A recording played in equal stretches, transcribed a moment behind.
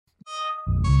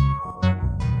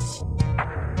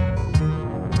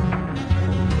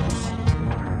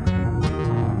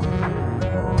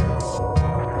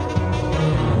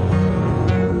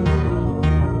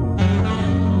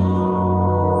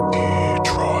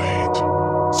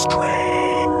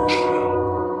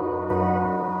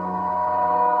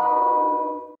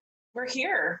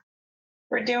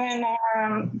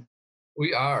doing,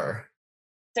 We are.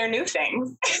 their new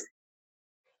things.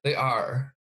 They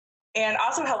are. And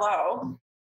also, hello.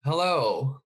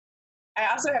 Hello. I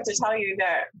also have to tell you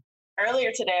that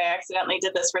earlier today, I accidentally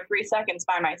did this for 3 seconds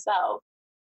by myself.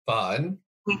 Fun.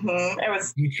 It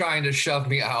was. You trying to shove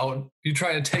me out? You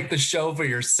trying to take the show for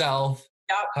yourself?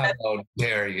 Yep, How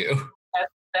dare you?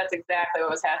 that's exactly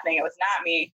what was happening. It was not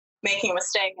me making a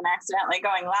mistake and accidentally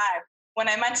going live. When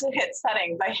I meant to hit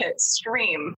settings, I hit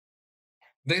stream.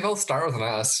 They both start with an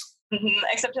S.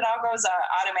 Except it all goes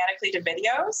automatically to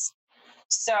videos.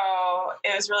 So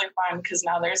it was really fun because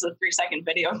now there's a 3-second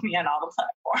video of me on all the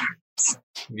platforms.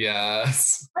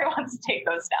 Yes. If I want to take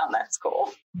those down, that's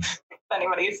cool. If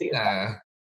anybody sees that.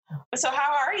 So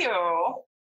how are you?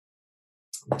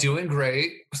 Doing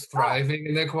great. Thriving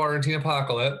in the quarantine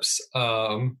apocalypse.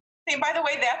 Hey, by the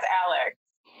way, that's Alex.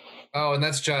 Oh, and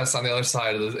that's Jess on the other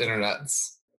side of the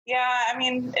internets. Yeah, I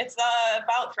mean, it's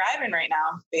about thriving right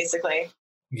now, basically.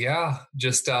 Yeah,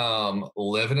 just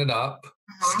living it up,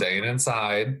 staying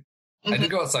inside. I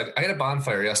did go outside. I had a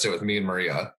bonfire yesterday with me and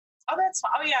Maria. Oh, that's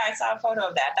fun. Oh, yeah, I saw a photo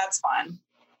of that. That's fun.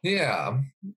 Yeah,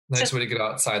 nice way to get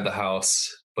outside the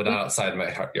house, but not outside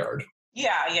my yard.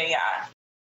 Yeah.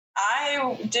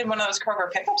 I did one of those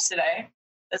Kroger pickups today.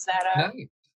 Does that nice.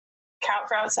 Count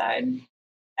for outside?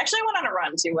 Actually, I went on a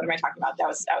run too. What am I talking about? That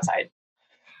was outside.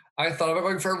 I thought about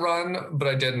going for a run, but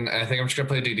I didn't. I think I'm just gonna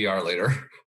play DDR later.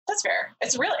 That's fair.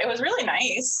 It was really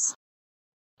nice.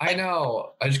 I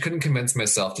know. I just couldn't convince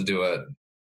myself to do it.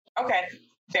 Okay,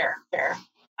 fair.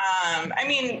 I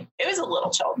mean, it was a little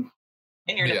chilled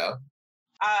in your yeah.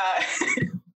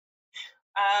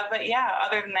 But yeah,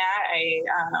 other than that,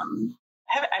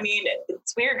 I mean,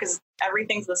 it's weird because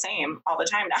everything's the same all the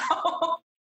time now.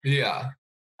 Yeah.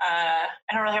 I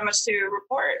don't really have much to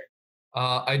report.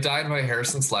 I dyed my hair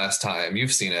since last time.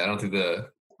 You've seen it. I don't think the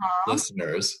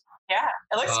listeners. Yeah,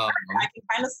 it looks I can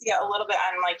kind of see it a little bit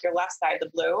on like your left side, the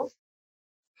blue.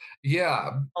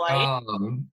 Yeah.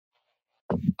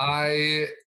 I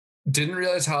didn't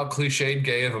realize how cliched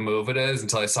gay of a move it is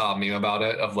until I saw a meme about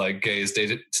it of like gays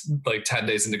dated like 10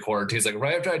 days into quarantine. It's like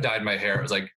right after I dyed my hair, it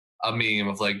was like a meme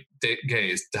of like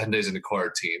gays 10 days into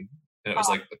quarantine. And it was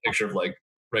like a picture of like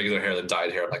regular hair than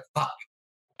dyed hair. I'm like, fuck.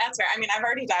 That's fair. I mean, I've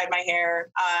already dyed my hair.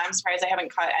 I'm surprised I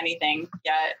haven't cut anything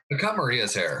yet. I cut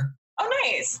Maria's hair. Oh,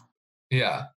 nice.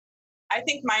 Yeah. I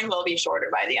think mine will be shorter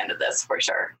by the end of this for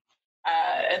sure.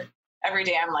 Every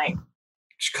day I'm like,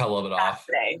 just cut a little bit off.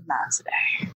 Not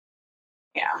today.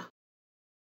 Yeah.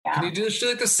 Can you do this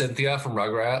like the Cynthia from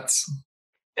Rugrats?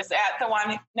 Is that the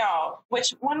one? No.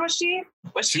 Which one was she?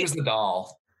 She was the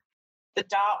doll. The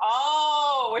doll.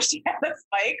 Oh, where she had the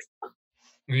spikes?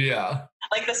 Yeah.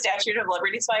 Like the Statue of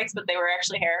Liberty spikes, but they were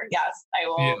actually hair. Yes, I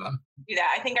will do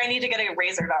that. I think I need to get a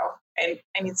razor though. I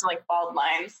need some like bald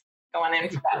lines going in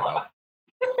for that look.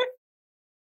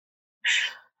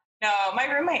 No, my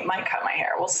roommate might cut my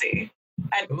hair. We'll see.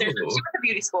 She went to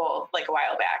beauty school like a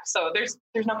while back, so there's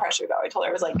no pressure though. I told her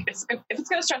I was like, if it's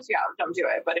gonna stress you out, don't do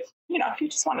it. But if you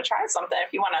just want to try something,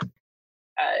 if you want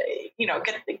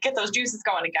to, get those juices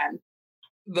going again.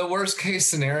 The worst case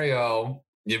scenario,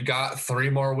 you've got 3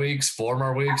 more weeks, 4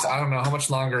 more weeks. I don't know how much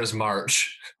longer is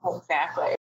March.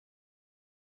 Exactly.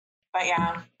 But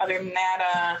yeah, other than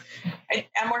that,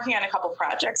 I'm working on a couple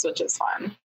projects, which is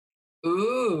fun.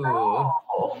 Ooh.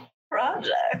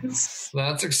 Projects.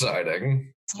 That's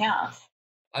exciting. Yeah.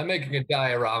 I'm making a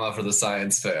diorama for the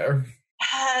science fair.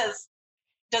 Yes.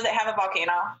 Does it have a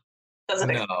volcano? Does it?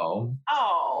 No.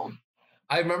 Oh.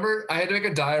 I remember I had to make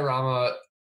a diorama.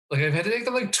 Like I've had to make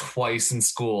them like twice in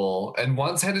school, and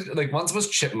once was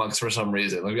chipmunks for some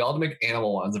reason. Like we all had to make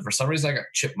animal ones, and for some reason I got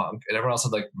chipmunk, and everyone else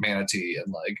had like manatee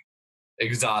and like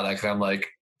exotic, and I'm like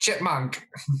chipmunk.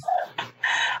 Oh,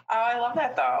 I love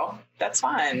that though. That's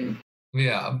fun.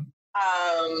 Yeah.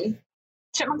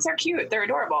 Chipmunks are cute. They're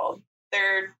adorable.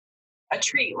 They're a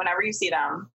treat whenever you see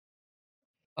them.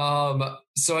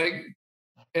 So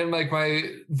in like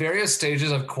my various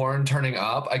stages of quarantining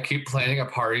up, I keep planning a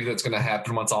party that's going to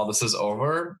happen once all this is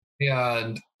over.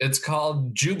 And it's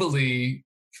called Jubilee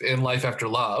in Life After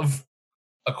Love,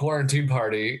 a quarantine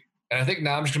party. And I think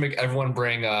now I'm just going to make everyone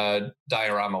bring a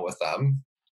diorama with them.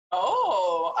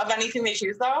 Oh, of anything they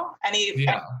choose though? Any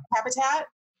habitat?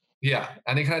 Yeah,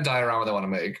 any kind of diorama they want to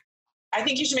make. I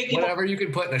think you should make people... Whatever you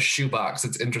can put in a shoebox,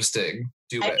 it's interesting.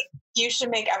 Do it. You should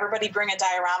make everybody bring a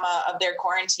diorama of their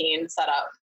quarantine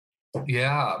setup.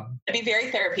 Yeah. It'd be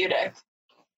very therapeutic.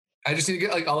 I just need to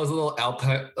get like all those little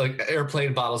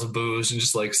airplane bottles of booze and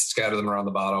just like scatter them around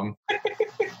the bottom.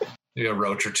 Maybe a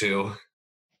roach or two.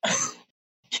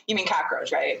 You mean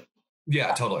cockroach, right?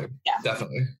 Yeah, totally. Yeah.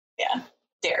 Definitely. Yeah.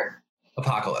 Dare.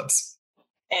 Apocalypse.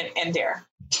 And Dare.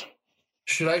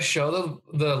 Should I show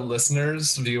the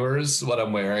listeners, viewers, what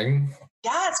I'm wearing?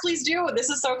 Yes, please do. This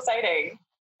is so exciting.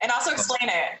 And also explain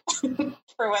it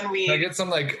for when we... Can I get some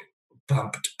like...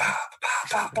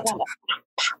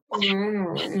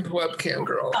 webcam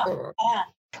girl.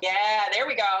 Yeah, there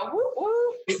we go. Woo,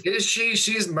 woo. Is she?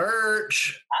 She's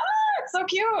merch. Ah, it's so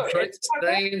cute. It's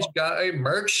Strange got a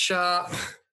merch shop.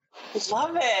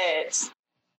 Love it.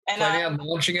 And Planning on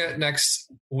launching it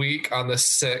next week on the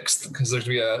 6th because there's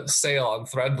going to be a sale on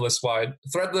Threadless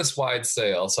wide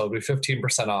sale. So it'll be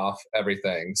 15% off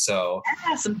everything. So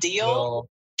yeah, some deal.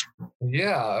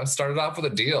 Yeah, started off with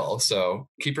a deal. So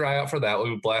keep your eye out for that.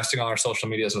 We'll be blasting on our social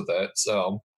medias with it.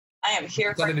 So I am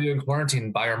here for... Nothing to do in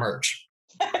quarantine. Buy our merch.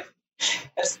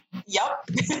 Yep.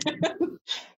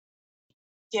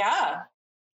 Yeah.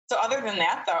 So other than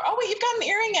that, though, oh wait, you've got an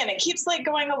earring in. It keeps like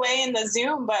going away in the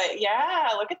Zoom, but yeah,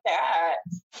 look at that.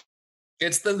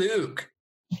 It's the Luke.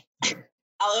 Lewk.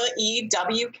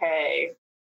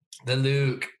 The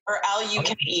Luke. Or Luke.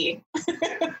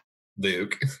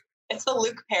 Luke. It's the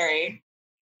Luke Perry.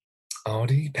 Oh,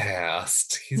 he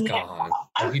passed. He's gone.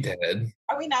 Oh, he did.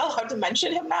 Are we not allowed to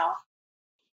mention him now?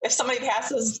 If somebody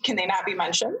passes, can they not be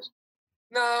mentioned?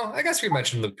 No, I guess we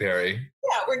mentioned Luke Perry.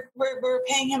 Yeah, we're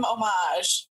paying him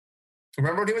homage.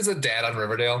 Remember when he was a dad on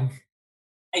Riverdale?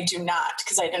 I do not,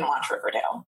 because I didn't watch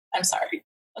Riverdale. I'm sorry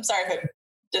if it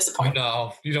disappointed.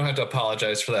 No, you don't have to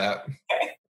apologize for that.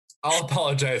 Okay. I'll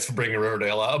apologize for bringing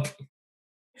Riverdale up.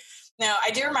 No,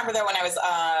 I do remember that when I was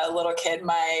a little kid,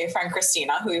 my friend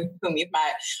Christina, whom you've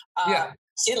met,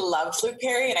 she loved Luke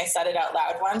Perry, and I said it out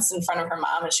loud once in front of her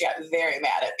mom, and she got very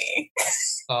mad at me.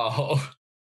 Oh.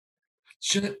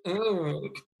 Shut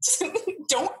up.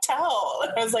 Don't tell.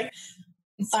 And I was like,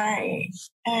 I'm sorry.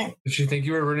 Did she think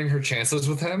you were ruining her chances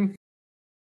with him?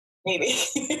 Maybe.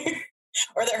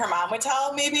 Or that her mom would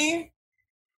tell, maybe?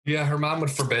 Yeah, her mom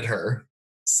would forbid her.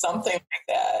 Something like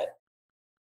that.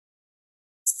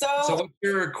 So what's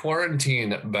your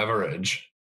quarantine beverage?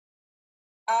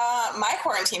 My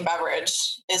quarantine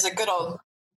beverage is a good old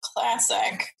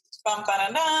classic.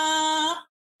 Bum-ba-da-da.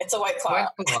 It's a White Claw.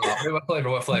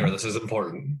 What flavor? This is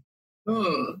important.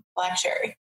 Black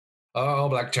cherry. Oh,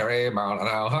 black cherry.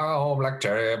 Oh, black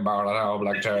cherry.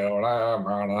 Black cherry.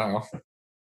 No,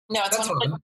 it's That's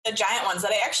one of the giant ones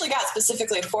that I actually got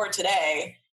specifically for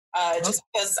today. Just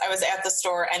because I was at the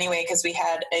store anyway, because we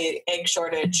had an egg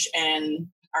shortage in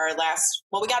our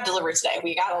we got delivered today.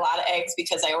 We got a lot of eggs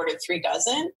because I ordered 3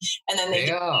 dozen, and then they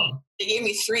gave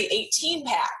me 3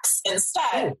 18-packs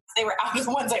instead. Ooh. They were out of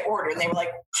the ones I ordered, and they were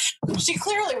like, she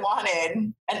clearly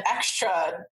wanted an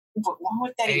extra, what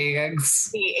would that eggs?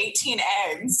 Be 18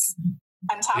 eggs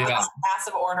on top of this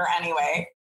massive order anyway.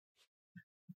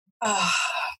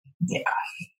 Yeah.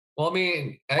 Well, I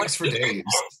mean, eggs for days.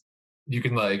 You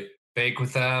can like bake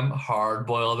with them, hard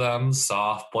boil them,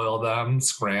 soft boil them,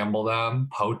 scramble them,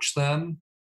 poach them.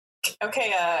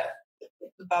 Okay,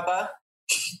 Bubba.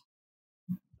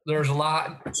 There's a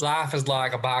lot. Life is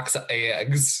like a box of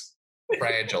eggs.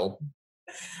 Fragile.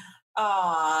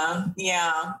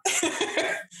 Yeah.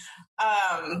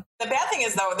 The bad thing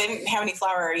is, though, they didn't have any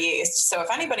flour or yeast. So if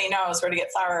anybody knows where to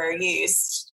get flour or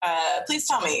yeast, please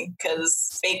tell me,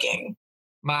 because baking.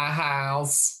 My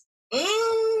house.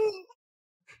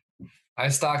 I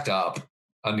stocked up.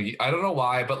 I don't know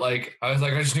why, but like I was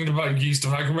like, I just need to buy yeast.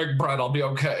 If I can make bread, I'll be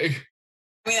okay.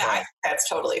 I mean, I think that's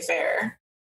totally fair.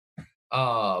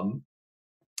 I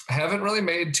haven't really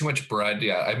made too much bread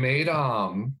yet. I made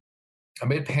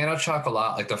pan au chocolate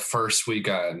like the first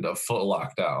weekend of full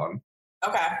lockdown.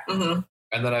 Okay. Mm-hmm.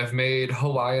 And then I've made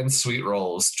Hawaiian sweet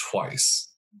rolls twice.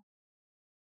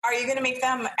 Are you going to make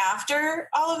them after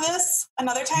all of this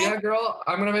another time? Yeah, girl.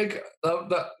 I'm going to make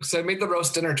so I made the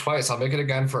roast dinner twice. I'll make it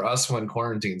again for us when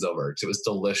quarantine's over because it was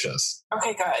delicious.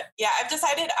 Okay, good. Yeah, I've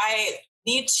decided I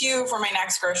need to, for my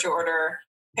next grocery order,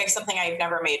 pick something I've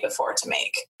never made before to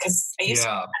make because I used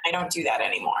to. I don't do that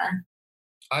anymore.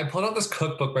 I pulled out this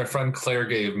cookbook my friend Claire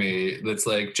gave me that's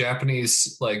like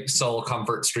Japanese, like soul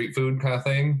comfort street food kind of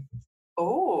thing.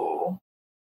 Oh.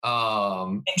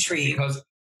 Intrigued. Because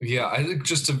I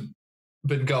just have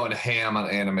been going ham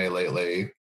on anime lately.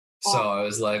 So I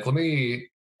was like, let me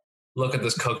look at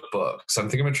this cookbook. So I'm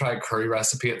thinking I'm gonna try a curry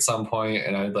recipe at some point,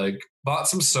 and I like bought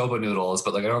some soba noodles,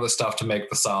 but like I don't have the stuff to make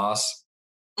the sauce.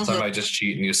 So I might just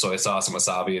cheat and use soy sauce and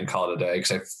wasabi and call it a day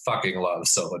because I fucking love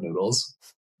soba noodles.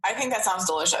 I think that sounds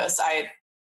delicious. I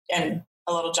am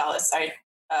a little jealous. I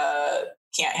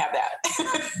can't have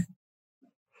that.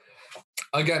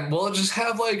 Again, we'll just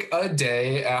have like a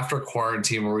day after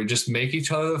quarantine where we just make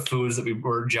each other the foods that we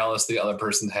were jealous the other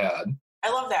person had.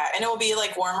 I love that. And it will be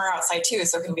like warmer outside too.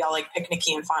 So it can be all like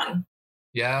picnicky and fun.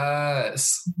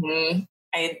 Yes. Mm-hmm.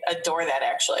 I adore that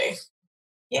actually.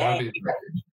 Yay.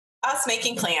 Us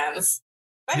making plans.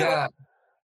 By the way,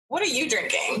 what are you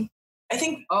drinking? I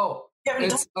think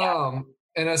it's an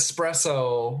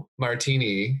espresso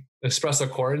martini, espresso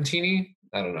quarantini.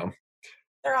 I don't know.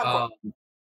 They're all cool.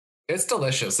 It's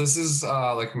delicious. This is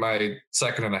like my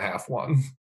second and a half one.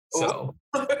 So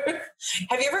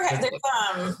have you ever had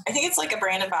I think it's like a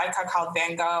brand of vodka called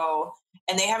Van Gogh,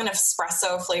 and they have an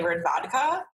espresso flavored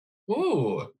vodka.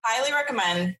 Ooh. Highly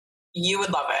recommend. You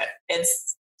would love it.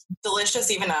 It's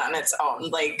delicious even on its own.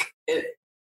 Like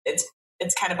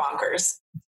it's kind of bonkers.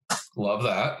 Love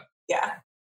that. Yeah.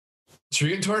 Should we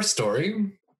get into our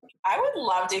story? I would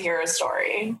love to hear a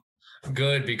story.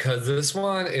 Good, because this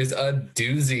one is a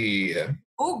doozy.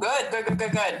 Oh,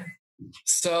 good.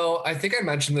 So I think I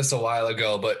mentioned this a while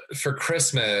ago, but for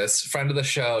Christmas, friend of the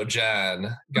show,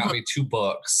 Jen, got me 2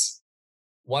 books.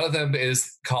 One of them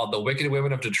is called The Wicked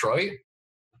Women of Detroit.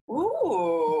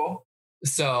 Ooh.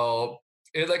 So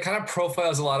it like kind of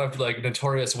profiles a lot of like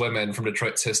notorious women from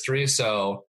Detroit's history.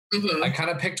 So I kind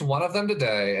of picked one of them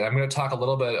today, and I'm going to talk a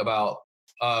little bit about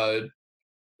a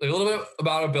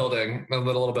building, and a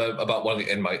little bit about one of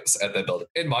the inmates at that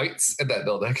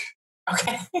building.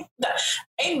 Okay.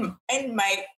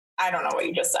 I don't know what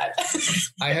you just said.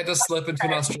 I had to slip into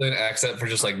an Australian accent for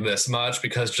just like this much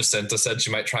because Jacinta said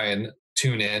she might try and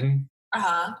tune in.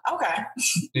 Okay.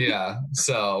 Yeah.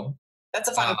 So that's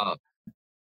a fun.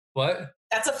 What?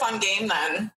 That's a fun game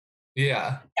then.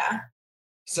 Yeah. Yeah.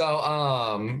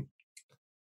 So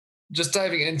just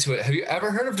diving into it, have you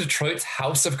ever heard of Detroit's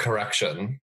House of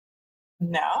Correction?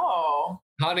 No.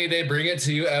 Honey, they bring it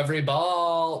to you every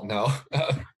ball. No,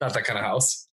 not that kind of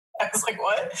house. I was like,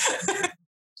 what?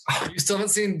 You still haven't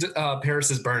seen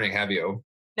Paris is Burning, have you?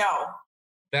 No.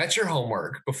 That's your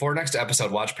homework. Before next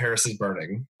episode, watch Paris is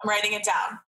Burning. I'm writing it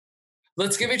down.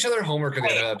 Let's give each other homework in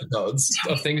the end of episodes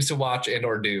of things to watch and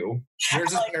or do.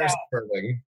 Yours is Paris is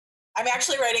Burning. I'm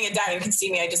actually writing it down. You can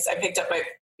see me. I picked up my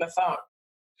phone.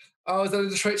 Oh, is that a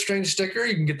Detroit Strange sticker?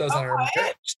 You can get those on our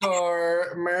merch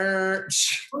store.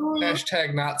 Merch.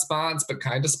 Hashtag not spons, but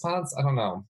kind of spons. I don't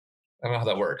know how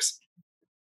that works.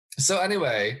 So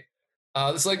anyway,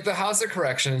 it's like the House of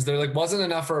Corrections. There like wasn't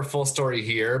enough for a full story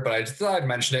here, but I just thought I'd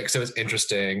mention it because it was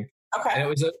interesting. Okay. And it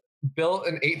was built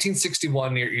in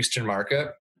 1861 near Eastern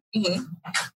Market. Mm-hmm.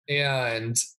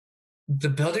 And the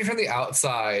building from the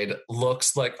outside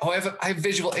looks like, I have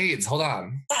visual aids. Hold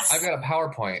on. Yes. I've got a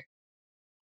PowerPoint.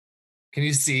 Can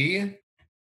you see?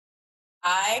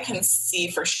 I can see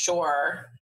for sure.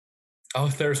 Oh,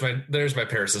 there's my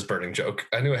Paris is Burning joke.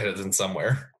 I knew I had it in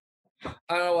somewhere. I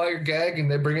don't know why you're gagging.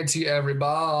 They bring it to you every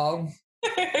ball.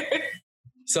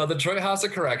 So the Detroit House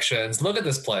of Corrections. Look at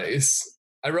this place.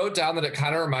 I wrote down that it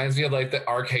kind of reminds me of like the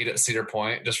arcade at Cedar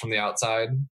Point, just from the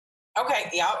outside. Okay.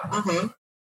 Yep. Mm-hmm.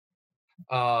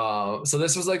 So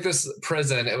this was like this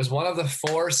prison. It was one of the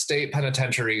 4 state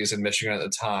penitentiaries in Michigan at the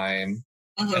time.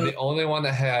 Mm-hmm. And the only one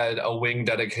that had a wing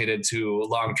dedicated to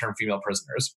long-term female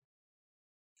prisoners.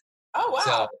 Oh,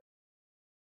 wow.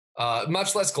 So,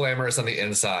 much less glamorous on the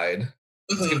inside.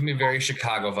 Mm-hmm. It's giving me very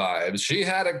Chicago vibes. She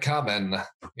had it coming,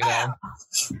 you know?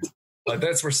 Like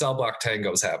that's where Cell Block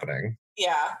Tango is happening.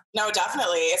 Yeah, no,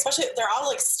 definitely. Especially they're all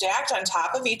like stacked on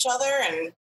top of each other,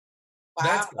 and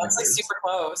wow, that's like super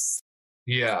close.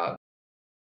 Yeah.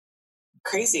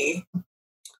 Crazy.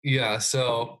 Yeah,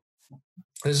 so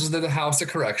this is the House of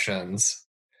Corrections.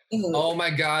 Mm-hmm. Oh my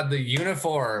God, the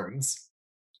uniforms.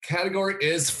 Category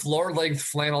is floor-length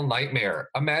flannel nightmare.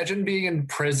 Imagine being in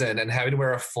prison and having to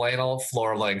wear a flannel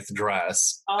floor-length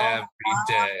dress every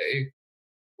day.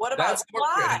 What about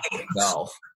July?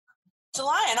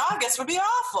 July and August would be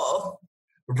awful.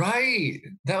 Right.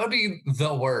 That would be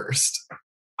the worst.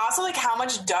 Also, like, how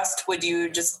much dust would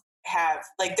you just have?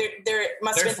 Like, there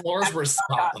must have been... Their floors were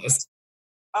spotless.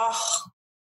 Oh.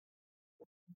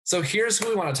 So here's who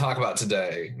we want to talk about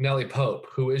today. Nellie Pope.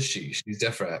 Who is she? She's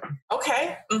different.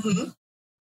 Okay. Mm-hmm.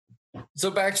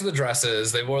 So back to the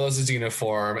dresses. They wore those as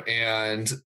uniform,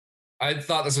 and I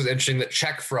thought this was interesting that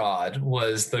check fraud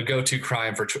was the go-to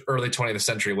crime for early 20th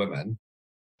century women.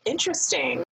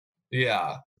 Interesting.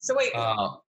 Yeah. So wait,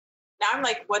 now I'm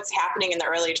like, what's happening in the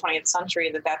early 20th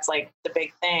century that's like the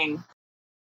big thing?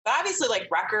 But obviously like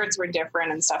records were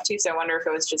different and stuff too. So I wonder if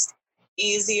it was just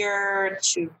easier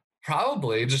to...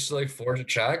 Probably just like forge a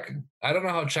check. I don't know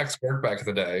how checks worked back in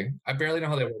the day. I barely know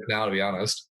how they work now, to be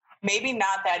honest. Maybe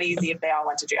not that easy if they all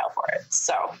went to jail for it.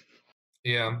 So.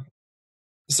 Yeah.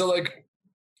 So like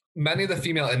many of the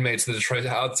female inmates of the Detroit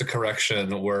House of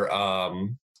Correction were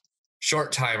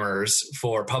short timers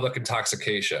for public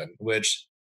intoxication, which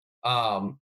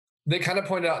they kind of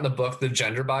pointed out in the book the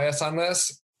gender bias on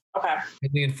this Okay.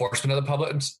 in the enforcement of the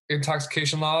public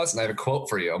intoxication laws. And I have a quote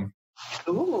for you.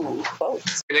 Ooh,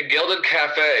 quotes. In a gilded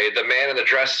cafe, the man in the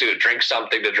dress suit drinks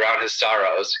something to drown his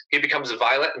sorrows. He becomes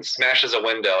violent and smashes a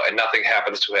window, and nothing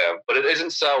happens to him. But it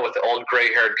isn't so with the old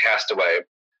gray-haired castaway.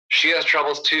 She has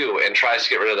troubles too and tries to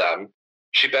get rid of them.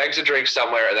 She begs a drink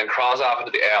somewhere and then crawls off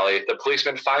into the alley. The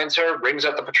policeman finds her, rings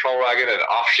up the patrol wagon, and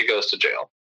off she goes to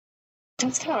jail.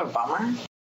 That's kind of a bummer.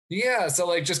 Yeah, so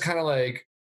like just kind of like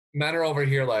men are over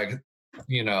here like,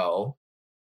 you know,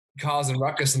 causing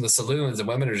ruckus in the saloons, and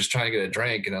women are just trying to get a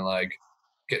drink and then like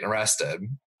getting arrested.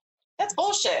 That's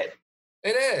bullshit.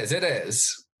 It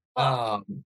is. Oh.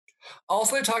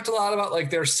 Also, they talked a lot about like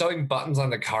they're sewing buttons on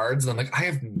the cards, and I'm like, I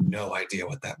have no idea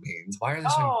what that means. Why are they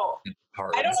sewing buttons on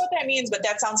cards? I don't know what that means, but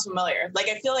that sounds familiar. Like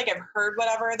I feel like I've heard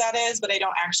whatever that is, but I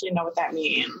don't actually know what that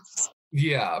means.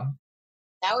 Yeah.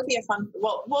 That would be a fun.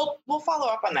 Well, we'll follow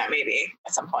up on that maybe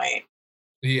at some point.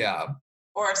 Yeah.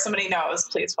 Or if somebody knows,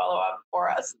 please follow up for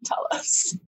us and tell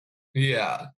us.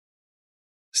 Yeah.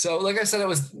 So, like I said,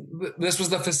 this was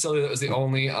the facility that was the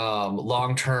only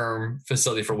long-term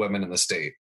facility for women in the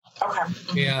state. Okay.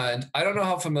 And I don't know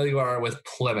how familiar you are with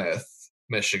Plymouth,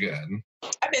 Michigan.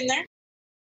 I've been there.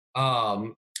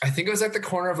 I think it was at the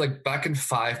corner of like Beck and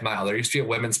 5 Mile. There used to be a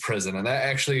women's prison, and that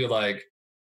actually like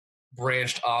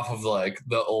branched off of like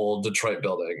the old Detroit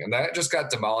building, and that just got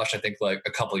demolished, I think, like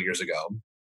a couple of years ago.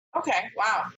 Okay.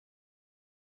 Wow.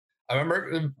 I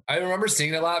remember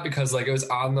seeing it a lot because like it was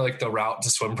on the route to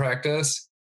swim practice.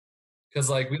 Because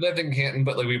like we lived in Canton,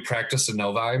 but like we practiced in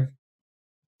Novi,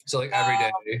 so like every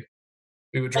day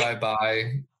we would drive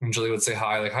by, and Julie would say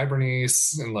hi, like hi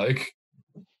Bernice, and like.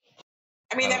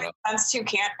 I mean that makes sense too.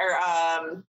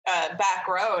 Back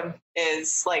Road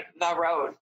is like the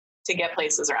road to get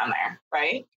places around there,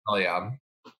 right? Oh yeah,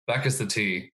 Beck is the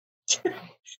T.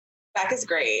 Beck is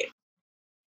great.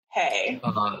 Hey.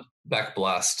 Beck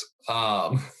blessed.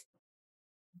 So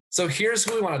here's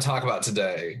who we want to talk about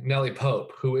today. Nellie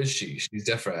Pope. Who is she? She's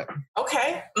different.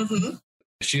 Okay. Mm-hmm.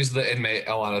 She's the inmate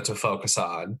I wanted to focus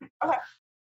on. Okay.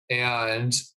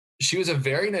 And she was a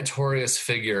very notorious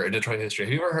figure in Detroit history.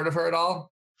 Have you ever heard of her at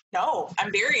all? No,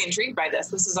 I'm very intrigued by this.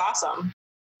 This is awesome.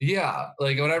 Yeah.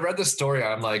 Like when I read the story,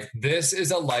 I'm like, this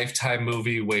is a Lifetime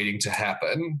movie waiting to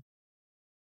happen.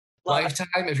 Love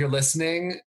Lifetime, if you're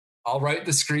listening, I'll write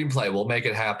the screenplay. We'll make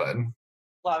it happen.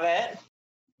 Love it.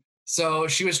 So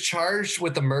she was charged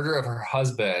with the murder of her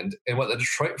husband in what the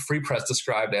Detroit Free Press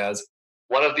described as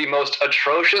one of the most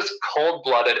atrocious,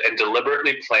 cold-blooded, and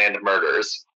deliberately planned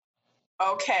murders.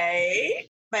 Okay.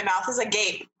 My mouth is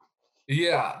agape.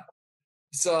 Yeah.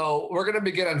 So we're going to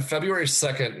begin on February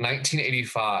 2nd,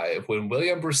 1985, when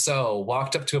William Brousseau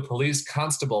walked up to a police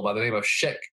constable by the name of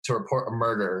Schick to report a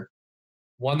murder,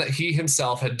 one that he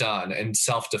himself had done in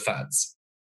self-defense.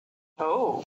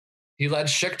 Oh. He led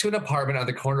Schick to an apartment on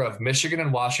the corner of Michigan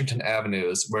and Washington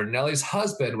Avenues, where Nellie's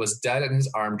husband was dead in his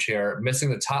armchair,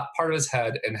 missing the top part of his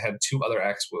head, and had 2 other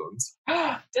axe wounds.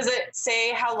 Does it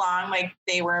say how long, like,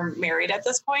 they were married at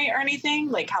this point or anything?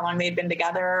 Like, how long they'd been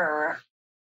together, or?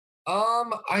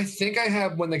 I think I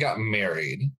have when they got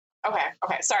married.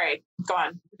 Okay. Sorry. Go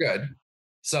on. Good.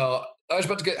 So I was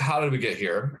about to how did we get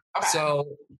here? Okay.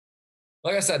 So,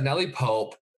 like I said, Nellie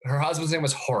Pope, her husband's name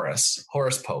was Horace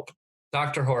Pope.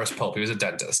 Dr. Horace Pope. He was a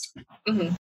dentist.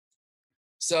 Mm-hmm.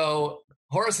 So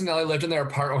Horace and Nellie lived in their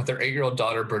apartment with their 8-year-old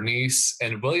daughter, Bernice,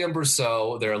 and William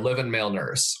Brousseau, their live-in male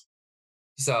nurse.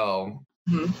 So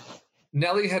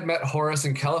Nellie had met Horace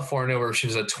in California, where she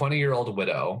was a 20-year-old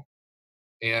widow.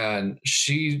 And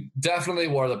she definitely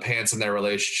wore the pants in their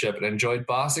relationship and enjoyed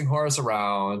bossing Horace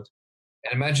around.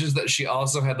 And it mentions that she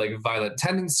also had like violent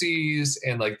tendencies,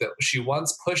 and like that she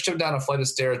once pushed him down a flight of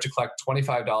stairs to collect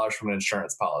 $25 from an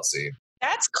insurance policy.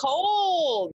 That's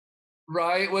cold.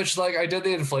 Right, which like I did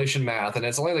the inflation math, and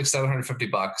it's only like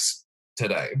 $750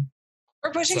 today.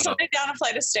 We're pushing somebody down a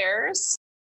flight of stairs.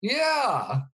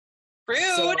 Yeah.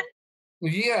 Rude.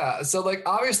 So like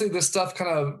obviously this stuff kind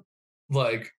of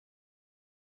like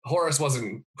Horace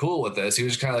wasn't cool with this. He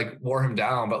was just kind of like wore him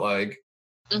down, but like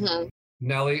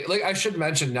Nellie, like I should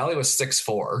mention, Nellie was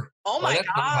 6'4". Oh my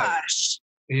gosh.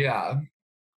 Yeah.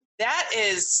 That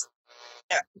is,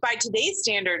 by today's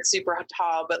standards, super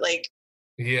tall, but like.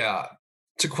 Yeah.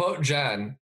 To quote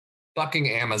Jen,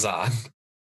 fucking Amazon.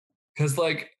 Because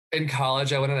like in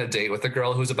college, I went on a date with a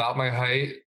girl who's about my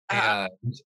height. And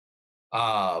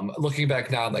looking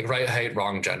back now, like right height,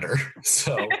 wrong gender.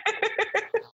 So.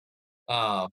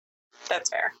 That's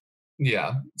fair.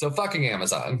 Yeah. So fucking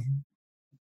Amazon.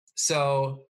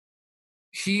 So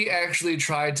he actually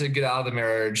tried to get out of the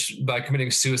marriage by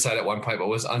committing suicide at one point, but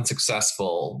was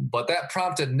unsuccessful. But that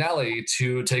prompted Nellie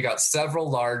to take out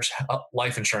several large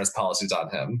life insurance policies on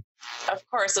him. Of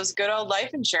course, those good old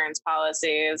life insurance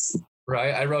policies.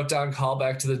 Right. I wrote down call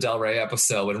back to the Del Rey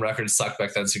episode when records sucked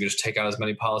back then, so you could just take out as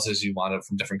many policies as you wanted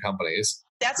from different companies.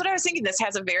 That's what I was thinking. This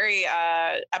has a very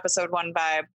episode 1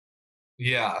 vibe.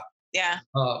 Yeah. Yeah.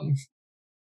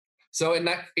 So in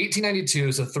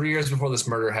 1892, so 3 years before this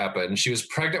murder happened, she was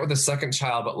pregnant with a second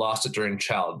child, but lost it during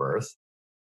childbirth.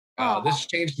 This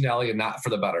changed Nellie, and not for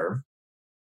the better.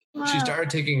 She started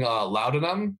taking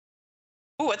laudanum.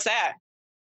 Oh, what's that?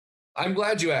 I'm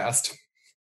glad you asked.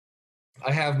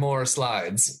 I have more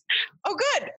slides. Oh,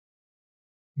 good. Let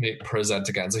me present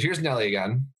again. So here's Nellie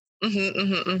again.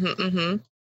 Here's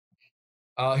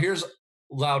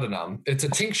laudanum. It's a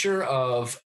tincture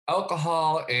of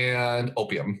alcohol and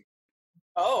opium.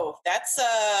 Oh, that's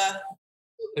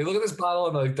Like, look at this bottle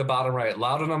on like the bottom right.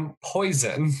 Laudanum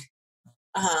poison.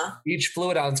 Each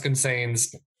fluid ounce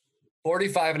contains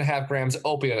 45.5 grams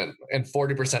opium and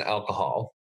 40%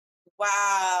 alcohol.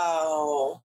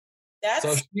 Wow. That's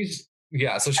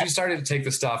so she started to take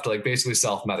the stuff to like basically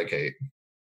self-medicate.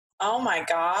 Oh my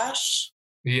gosh.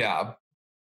 Yeah.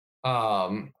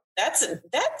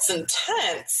 That's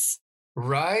intense.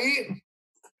 Right?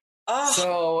 Oh.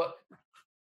 So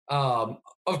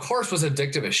of course was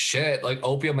addictive as shit, like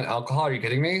opium and alcohol. Are you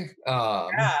kidding me?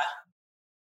 Yeah.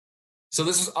 So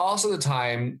this was also the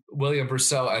time William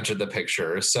Brousseau entered the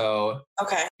picture. So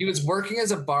okay. He was working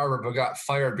as a barber, but got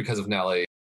fired because of Nellie.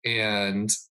 And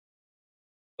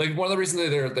like one of the reasons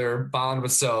that their bond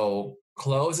was so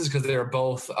close is because they were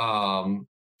both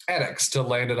addicts to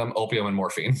laudanum, opium, and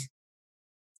morphine.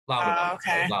 Laudanum.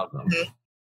 Okay. Laudanum.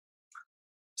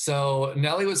 So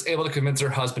Nellie was able to convince her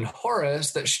husband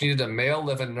Horace that she needed a male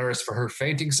live-in nurse for her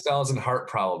fainting spells and heart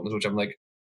problems, which I'm like,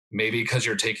 maybe because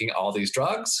you're taking all these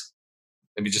drugs?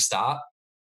 Maybe just stop.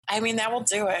 I mean, that will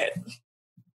do it.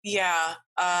 Yeah.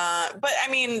 But I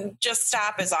mean, just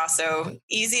stop is also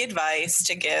easy advice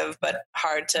to give, but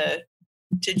hard to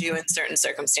do in certain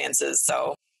circumstances.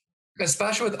 So,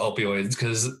 especially with opioids,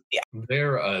 because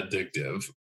they're addictive.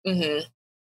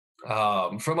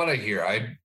 From what I hear,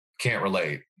 I can't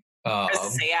relate.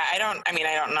 I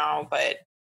don't know, but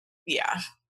yeah.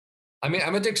 I mean,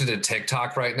 I'm addicted to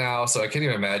TikTok right now, so I can't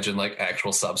even imagine like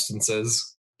actual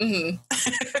substances.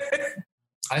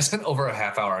 I spent over a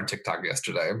half hour on TikTok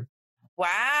yesterday.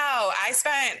 Wow. I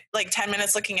spent like 10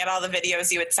 minutes looking at all the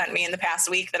videos you had sent me in the past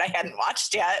week that I hadn't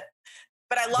watched yet,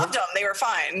 but I loved them. They were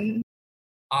fun.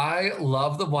 I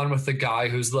love the one with the guy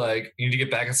who's like, you need to get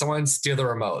back at someone, steal the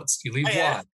remotes. You leave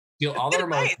one. Steal all the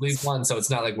remotes, leave one. So it's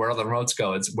not like where all the remotes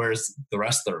go. It's where's the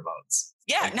rest of the remotes.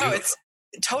 Yeah, like, no, it's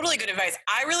totally good advice.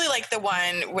 I really like the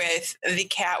one with the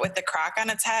cat with the crock on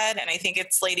its head, and I think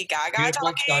it's Lady Gaga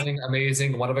talking. Stunning,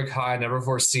 amazing, one of a kind, never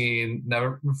foreseen,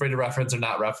 never afraid to reference or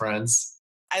not reference.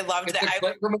 I loved that. It's a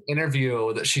clip from an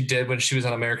interview that she did when she was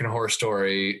on American Horror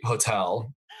Story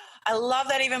Hotel. I love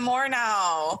that even more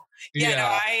now. No,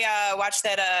 I watched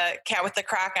that cat with the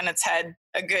crock on its head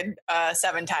a good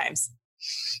 7 times,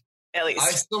 at least.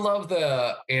 I still love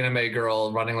the anime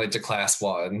girl running late to class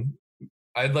one.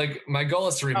 My goal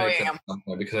is to remake that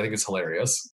because I think it's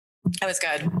hilarious. It was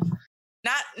good.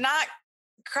 Not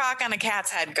crock on a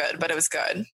cat's head good, but it was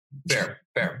good. Fair.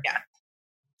 Yeah.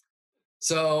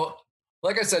 So,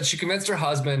 like I said, she convinced her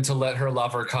husband to let her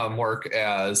lover come work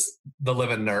as the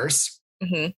live-in nurse.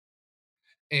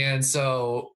 And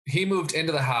so he moved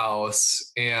into the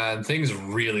house and things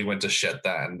really went to shit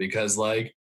then because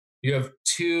like you have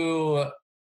 2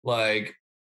 like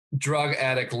drug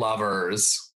addict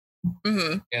lovers.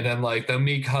 And then like the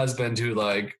meek husband who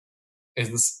like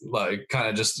is like kind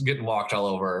of just getting walked all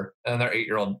over, and their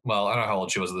 8-year-old, well, I don't know how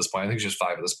old she was at this point. I think she was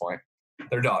 5 at this point.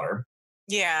 Their daughter.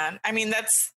 Yeah. I mean,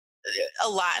 that's a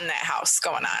lot in that house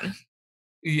going on.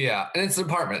 Yeah. And it's an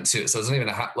apartment too. So it's not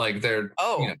even like they're,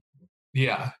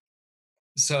 yeah.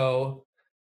 So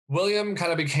William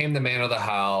kind of became the man of the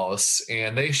house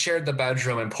and they shared the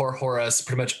bedroom, and poor Horace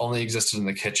pretty much only existed in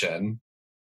the kitchen.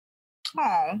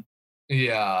 Oh.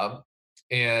 Yeah.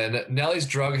 And Nellie's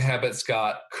drug habits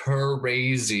got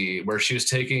crazy, where she was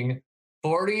taking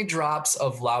 40 drops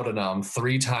of laudanum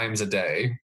 3 times a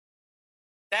day.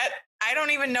 That, I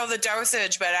don't even know the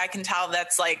dosage, but I can tell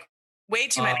that's like way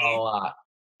too many. A lot.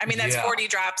 I mean, that's 40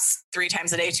 drops 3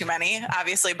 times a day too many,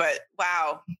 obviously, but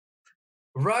wow.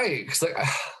 Right. Because like,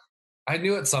 I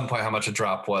knew at some point how much a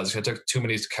drop was. I took too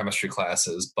many chemistry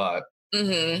classes, but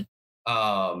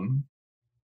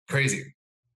crazy.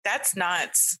 That's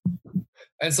nuts.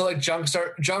 And so like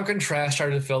junk and trash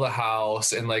started to fill the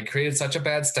house and like created such a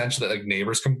bad stench that like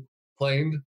neighbors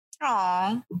complained.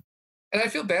 Aww. And I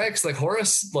feel bad because like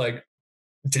Horace like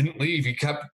didn't leave. He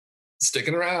kept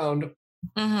sticking around.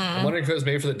 I'm wondering if it was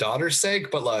maybe for the daughter's sake,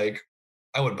 but like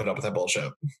I wouldn't put up with that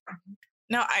bullshit.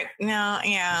 Yeah.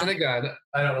 And again,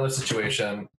 I don't know the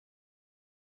situation.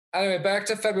 Anyway, back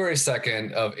to February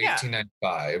 2nd of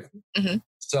 1895. Mm-hmm.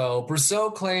 So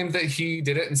Brousseau claimed that he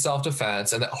did it in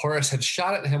self-defense and that Horace had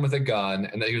shot at him with a gun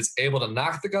and that he was able to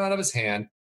knock the gun out of his hand,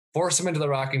 force him into the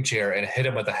rocking chair, and hit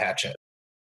him with a hatchet.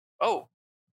 Oh,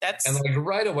 and like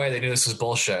right away they knew this was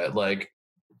bullshit. Like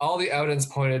all the evidence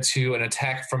pointed to an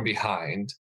attack from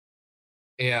behind.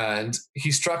 And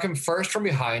he struck him first from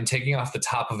behind, taking off the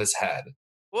top of his head.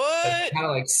 What? Kind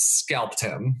of like scalped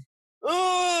him.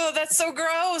 Oh, that's so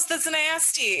gross. That's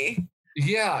nasty.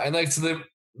 Yeah, and like so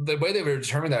the way they were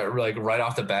determining that like right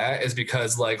off the bat is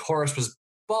because like Horace was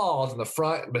bald in the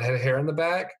front but had hair in the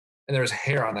back, and there was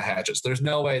hair on the hatchets. There's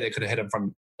no way they could have hit him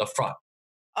from the front.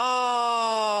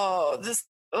 Oh, this.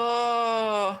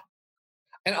 Oh.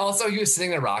 And also, he was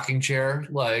sitting in a rocking chair.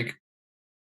 Like,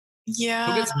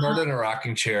 yeah, who gets murdered in a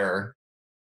rocking chair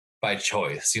by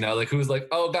choice? You know, like who's like,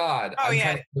 oh God, I'm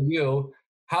trying to kill you.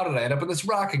 How did I end up in this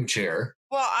rocking chair?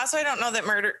 Well, also, I don't know that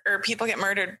murder or people get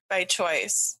murdered by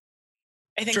choice.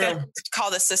 I think that's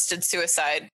called assisted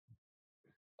suicide.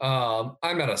 I'm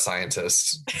not a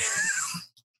scientist.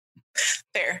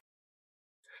 Fair.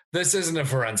 This isn't a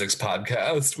forensics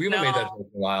podcast. We haven't made that joke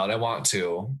in a while, and I want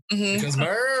to. Mm-hmm. Because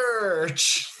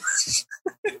merch.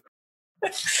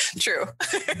 True. I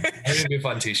think it'd be a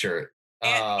fun t-shirt.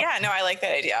 Yeah, no, I like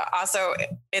that idea. Also,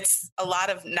 it's a lot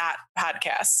of not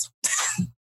podcasts.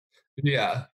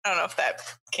 Yeah. I don't know if that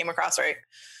came across right.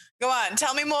 Go on.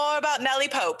 Tell me more about Nellie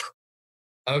Pope.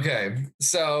 Okay.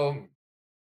 So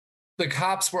the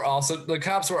cops were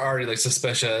already like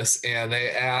suspicious, and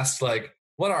they asked like,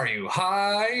 what are you,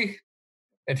 high?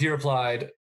 And he replied,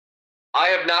 I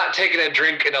have not taken a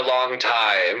drink in a long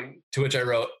time. To which I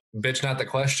wrote, bitch, not the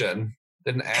question.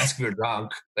 Didn't ask if you were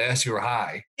drunk. They asked if you were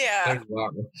high. Yeah.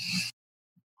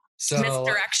 So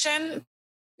misdirection?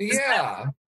 Yeah.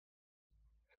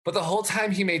 But the whole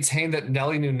time he maintained that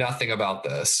Nellie knew nothing about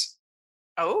this.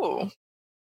 Oh.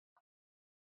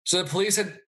 So the police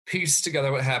had pieced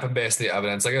together what happened based on the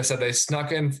evidence. Like I said, he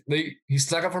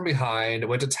snuck up from behind,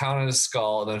 went to town on his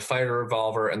skull, and then fired a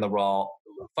revolver into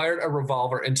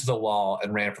the wall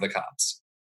and ran for the cops.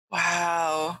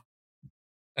 Wow.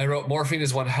 I wrote, morphine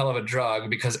is one hell of a drug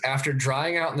because after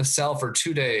drying out in the cell for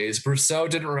 2 days, Brousseau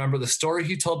didn't remember the story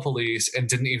he told police and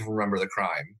didn't even remember the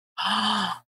crime.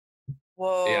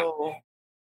 Whoa.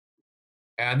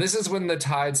 Yeah. And this is when the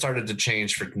tide started to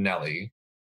change for Nellie.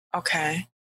 Okay.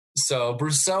 So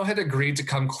Brousseau had agreed to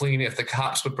come clean if the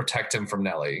cops would protect him from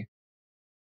Nellie,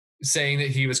 saying that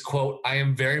he was, quote, I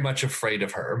am very much afraid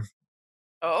of her.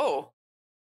 Oh.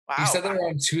 Wow. He said that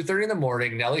around 2:30 in the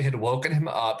morning, Nellie had woken him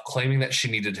up, claiming that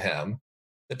she needed him.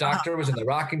 The doctor was in the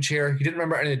rocking chair. He didn't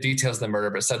remember any of the details of the murder,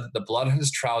 but said that the blood on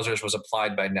his trousers was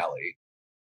applied by Nellie.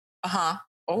 Uh-huh.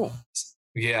 Oh.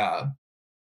 Yeah.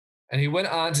 And he went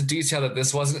on to detail that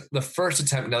this wasn't the first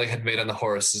attempt Nellie had made on the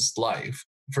Horace's life.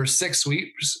 For 6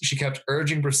 weeks, she kept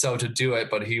urging Brousseau to do it,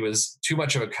 but he was too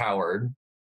much of a coward.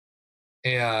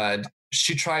 And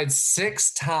she tried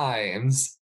 6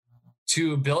 times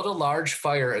to build a large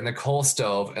fire in the coal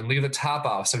stove and leave the top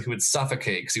off so he would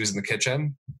suffocate because he was in the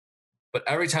kitchen. But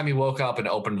every time he woke up and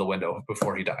opened the window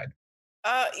before he died.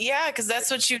 Yeah, because that's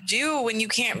what you do when you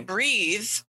can't breathe.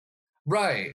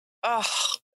 Right. Ugh.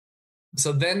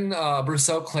 So then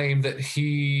Brousseau claimed that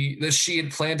she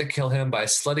had planned to kill him by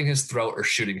slitting his throat or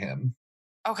shooting him.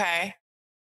 Okay.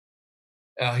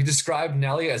 He described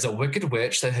Nellie as a wicked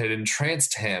witch that had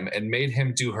entranced him and made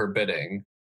him do her bidding.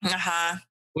 Uh-huh.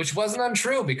 Which wasn't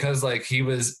untrue because like he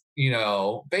was,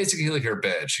 basically like her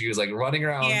bitch. He was like running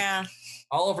around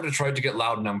all over Detroit to get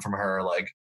laudanum from her. Like,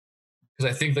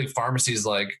 because I think like pharmacies,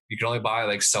 like you can only buy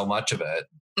like so much of it.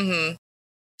 Mm-hmm.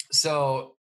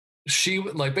 So she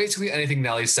like basically anything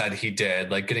Nellie said he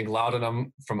did, like getting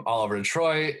laudanum from all over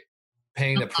Detroit,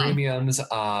 paying the premiums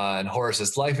on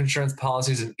Horace's life insurance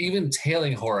policies, and even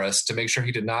tailing Horace to make sure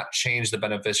he did not change the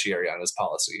beneficiary on his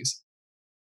policies.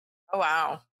 Oh,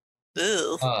 wow.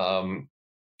 Ew.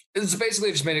 It's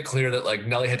basically just made it clear that like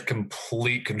Nellie had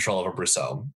complete control over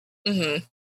Brousseau. Mm-hmm.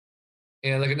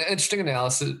 And like an interesting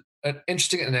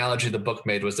analogy the book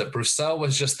made was that Brousseau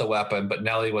was just the weapon, but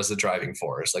Nellie was the driving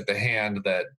force, like the hand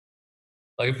that,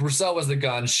 like if Brousseau was the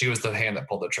gun, she was the hand that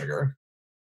pulled the trigger.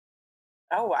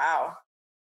 Oh, wow.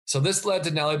 So this led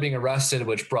to Nellie being arrested,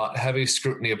 which brought heavy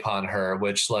scrutiny upon her,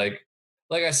 which like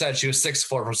like I said, she was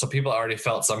 6'4", so people already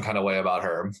felt some kind of way about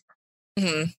her.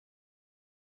 Mm-hmm.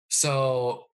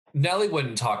 So Nellie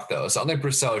wouldn't talk, though. So unlike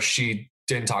Brousseau, she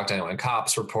didn't talk to anyone.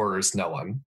 Cops, reporters, no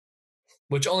one.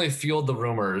 Which only fueled the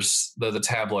rumors that the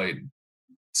tabloids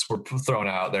were thrown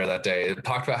out there that day. It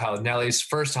talked about how Nellie's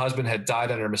first husband had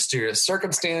died under mysterious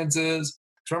circumstances.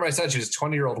 Remember I said she was a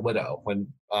 20-year-old widow when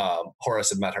Horace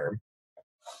had met her.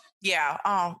 Yeah.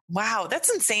 Oh, wow. That's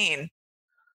insane.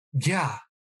 Yeah.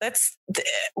 That's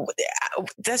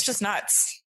just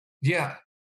nuts. Yeah.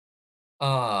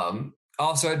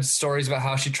 Also had stories about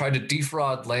how she tried to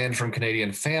defraud land from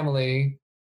Canadian family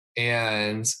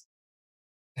and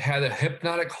had a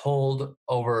hypnotic hold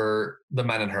over the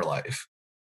men in her life.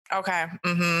 Okay.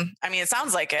 Mm-hmm. I mean, it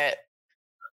sounds like it.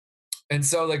 And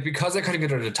so, like, because they couldn't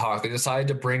get her to talk, they decided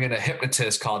to bring in a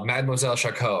hypnotist called Mademoiselle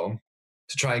Charcot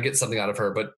to try and get something out of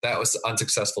her, but that was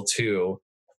unsuccessful too.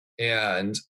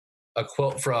 And a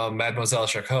quote from Mademoiselle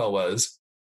Charcot was,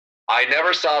 "I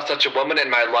never saw such a woman in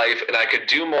my life, and I could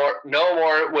do no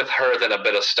more with her than a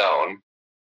bit of stone."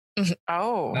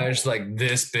 Oh. And I was just like,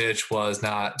 this bitch was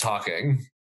not talking.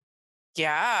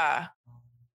 Yeah.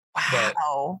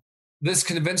 Wow. But this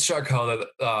convinced Charcot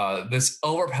that this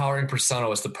overpowering persona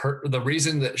was the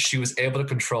reason that she was able to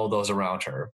control those around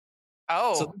her.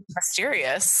 Oh, so,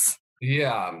 mysterious.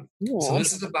 Yeah. Ooh. So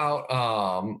this is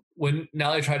about when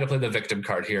Nellie tried to play the victim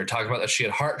card here, talking about that she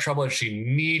had heart trouble and she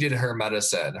needed her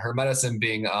medicine. Her medicine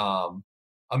being a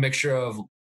mixture of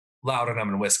laudanum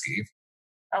and whiskey.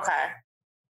 Okay.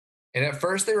 And at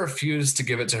first they refused to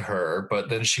give it to her, but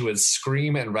then she would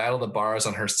scream and rattle the bars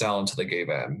on her cell until they gave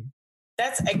in.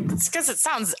 It's because it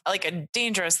sounds like a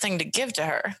dangerous thing to give to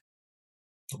her.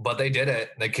 But they did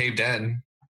it. They caved in.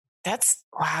 That's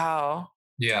wow.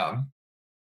 Yeah.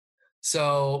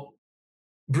 So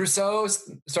Brousseau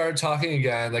started talking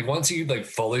again. Like once he like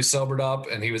fully sobered up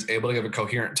and he was able to give a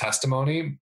coherent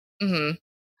testimony,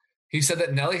 he said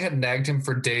that Nellie had nagged him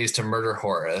for days to murder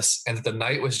Horace, and that the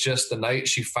night was just the night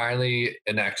she finally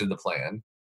enacted the plan.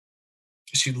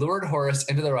 She lured Horace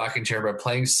into the rocking chair by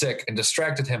playing sick and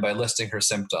distracted him by listing her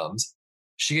symptoms.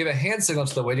 She gave a hand signal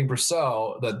to the waiting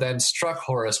Brousseau that then struck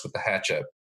Horace with the hatchet.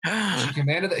 She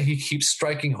commanded that he keep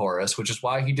striking Horace, which is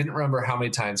why he didn't remember how many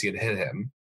times he had hit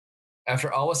him.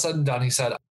 After all was said and done, he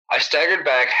said, "I staggered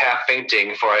back half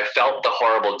fainting, for I felt the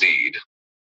horrible deed."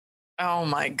 Oh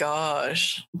my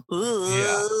gosh.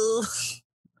 Yeah.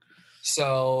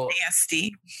 So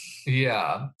nasty.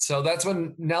 Yeah. So that's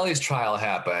when Nellie's trial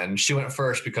happened. She went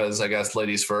first because I guess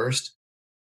ladies first.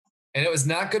 And it was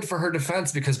not good for her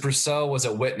defense because Brousseau was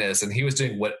a witness and he was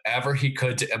doing whatever he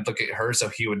could to implicate her so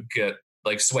he would get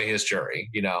like sway his jury,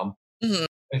 you know?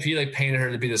 If he like painted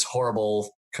her to be this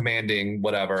horrible, commanding,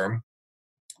 whatever,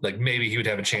 like maybe he would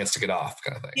have a chance to get off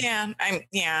kind of thing.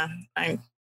 Yeah.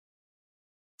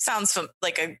 Sounds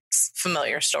like a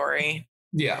familiar story.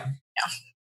 Yeah.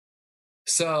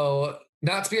 So,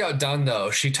 not to be outdone,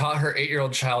 though, she taught her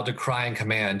 8-year-old child to cry in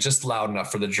command just loud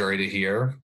enough for the jury to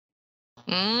hear.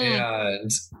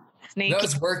 And Sneaky. That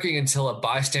was working until a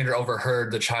bystander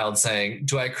overheard the child saying,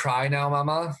 "Do I cry now,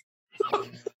 Mama?"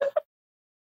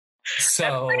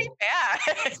 So, that's pretty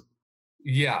bad.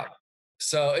 Yeah.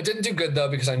 So it didn't do good, though,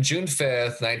 because on June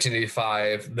 5th,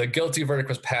 1985, the guilty verdict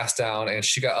was passed down and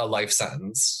she got a life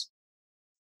sentence.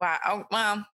 Wow. Oh,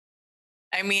 well,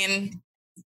 I mean,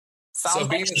 sounds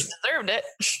like she deserved it.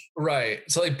 Right.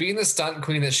 So, like, being the stunt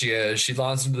queen that she is, she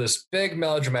launched into this big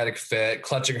melodramatic fit,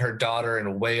 clutching her daughter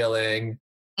and wailing.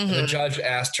 And the judge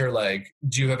asked her, like,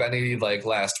 "Do you have any, like,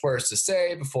 last words to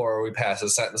say before we pass the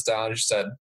sentence down?" And she said,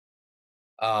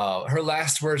 her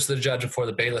last words to the judge before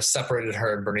the bailiff separated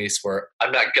her and Bernice were,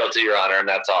 "I'm not guilty, Your Honor, and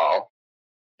that's all."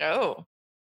 Oh,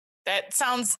 that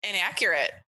sounds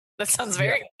inaccurate. That sounds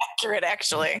very accurate,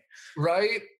 actually.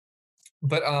 Right?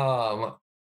 But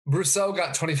Brousseau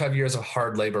got 25 years of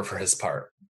hard labor for his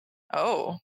part.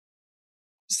 Oh.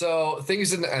 So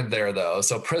things didn't end there, though.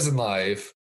 So prison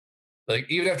life, like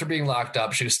even after being locked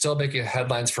up, she was still making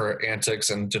headlines for her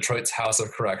antics in Detroit's House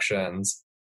of Corrections.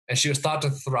 And she was thought to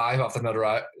thrive off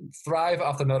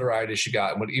the notoriety she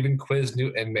got, and would even quiz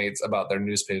new inmates about her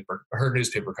newspaper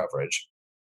coverage.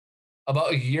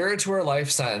 About a year into her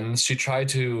life sentence, she tried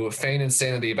to feign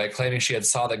insanity by claiming she had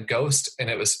saw the ghost and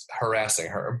it was harassing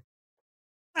her.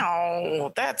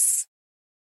 Oh, that's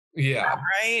not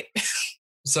right.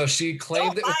 So she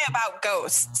claimed don't lie about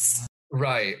ghosts.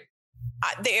 Right.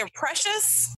 They are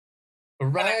precious.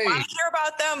 Right. I want to hear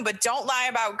about them, but don't lie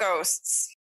about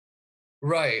ghosts.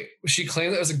 Right. She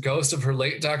claimed it was a ghost of her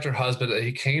late doctor husband that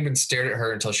he came and stared at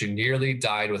her until she nearly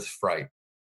died with fright.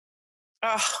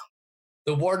 Ugh.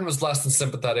 The warden was less than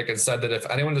sympathetic and said that if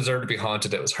anyone deserved to be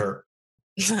haunted, it was her.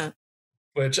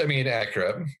 which, I mean,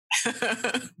 accurate.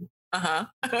 Uh-huh.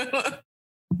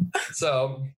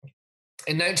 So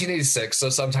in 1986, so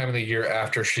sometime in the year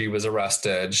after she was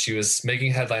arrested, she was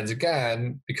making headlines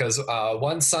again because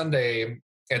one Sunday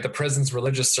at the prison's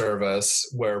religious service,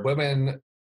 where women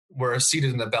were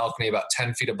seated in the balcony about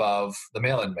 10 feet above the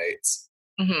male inmates,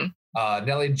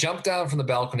 Nellie jumped down from the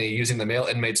balcony using the male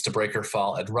inmates to break her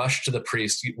fall and rushed to the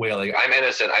priest wailing, "I'm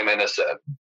innocent, I'm innocent."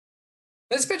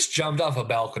 This bitch jumped off a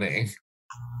balcony.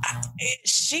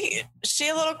 She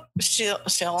a little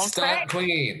Stunt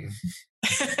queen.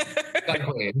 Stunt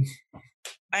queen.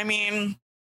 I mean,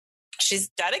 she's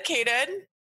dedicated.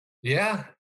 Yeah.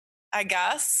 I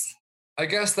guess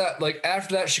that, like,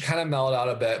 after that, she kind of mellowed out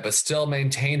a bit, but still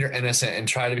maintained her innocence and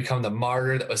tried to become the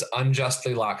martyr that was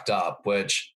unjustly locked up,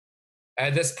 which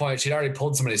at this point, she'd already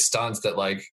pulled so many stunts that,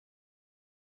 like,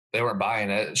 they weren't buying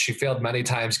it. She failed many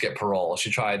times to get parole. She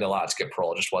tried a lot to get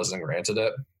parole, just wasn't granted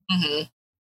it.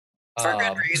 For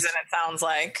good reason, it sounds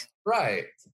like. Right.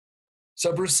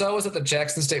 So Brousseau was at the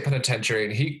Jackson State Penitentiary,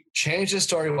 and he changed his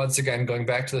story once again, going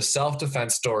back to the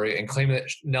self-defense story and claiming that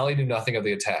Nellie knew nothing of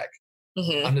the attack.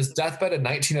 On his deathbed in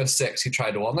 1906, he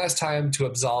tried one last time to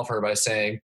absolve her by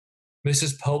saying,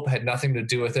 "Mrs. Pope had nothing to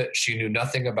do with it. She knew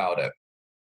nothing about it."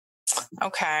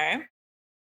 Okay.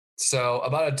 So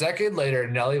about a decade later,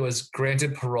 Nellie was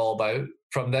granted parole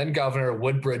from then Governor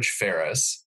Woodbridge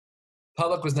Ferris.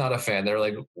 Public was not a fan. They were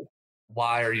like,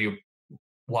 why?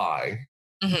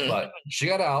 But she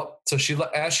got out. So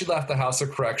as she left the House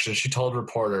of Correction, she told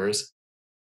reporters,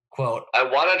 quote, "I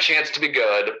want a chance to be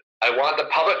good. I want the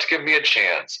public to give me a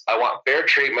chance. I want fair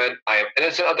treatment. I am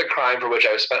innocent of the crime for which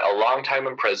I've spent a long time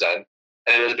in prison.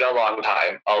 And it has been a long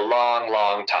time. A long,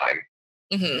 long time."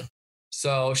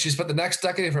 So she spent the next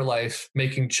decade of her life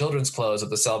making children's clothes at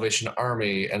the Salvation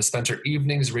Army and spent her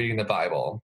evenings reading the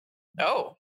Bible.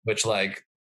 Oh. Which, like,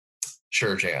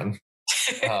 sure, Jan.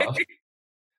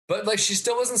 But, like, she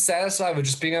still wasn't satisfied with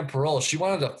just being on parole. She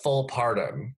wanted a full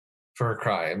pardon for her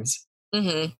crimes,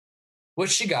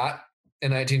 which she got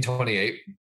in 1928.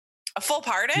 A full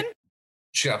pardon?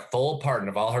 She got full pardon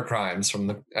of all her crimes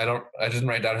from I didn't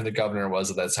write down who the governor was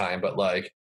at that time, but,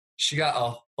 like, she got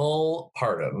a full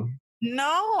pardon.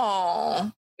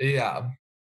 No. Yeah.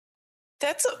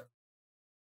 That's a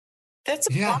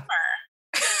bummer.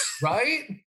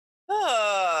 Right?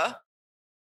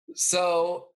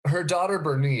 So her daughter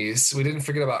Bernice, we didn't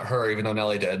forget about her, even though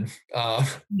Nellie did.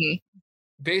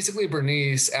 Basically,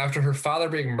 Bernice, after her father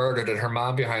being murdered and her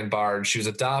mom behind bars, she was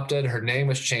adopted, her name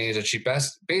was changed, and she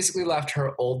basically left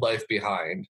her old life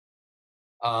behind.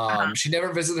 She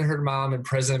never visited her mom in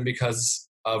prison because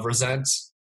of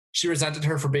she resented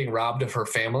her for being robbed of her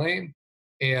family.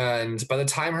 And by the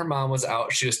time her mom was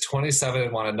out, she was 27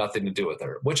 and wanted nothing to do with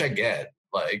her, which I get.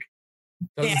 Like,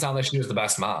 doesn't sound like she was the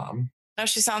best mom. No,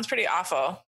 she sounds pretty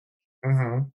awful.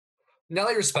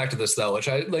 Nellie respected this, though, which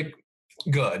I like.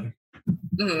 Good.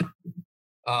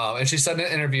 And she said in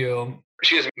an interview,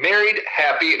 "She is married,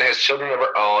 happy, and has children of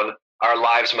her own. Our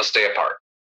lives must stay apart."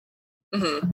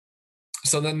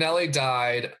 So then Nellie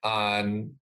died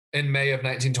in May of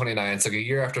 1929. It's like a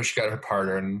year after she got her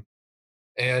pardon.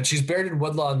 And she's buried in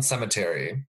Woodlawn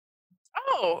Cemetery.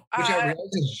 Oh. Which I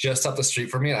realize is just up the street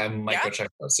for me, and I might go check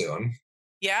it out soon.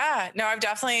 Yeah. No, I've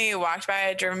definitely walked by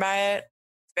it, driven by it.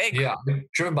 It's big. Yeah, I've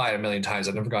driven by it a million times.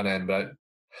 I've never gone in, but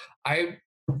I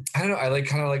don't know. I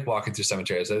kind of like walking through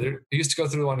cemeteries. I used to go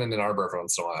through the one in Ann Arbor every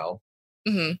once in a while.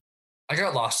 I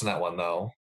got lost in that one,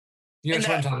 though. You know what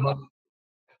I'm talking about?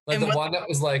 Like the one that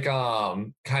was like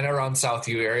kind of around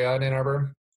Southview area in Ann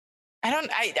Arbor.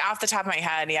 Off the top of my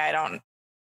head, I don't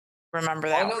remember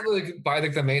that. I know like by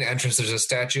like the main entrance there's a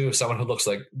statue of someone who looks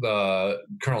like the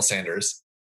Colonel Sanders.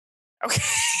 Okay.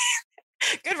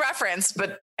 Good reference,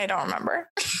 but I don't remember.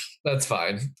 That's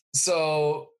fine.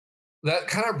 So that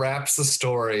kind of wraps the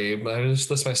story. I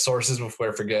just list my sources before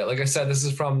I forget. Like I said, this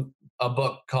is from a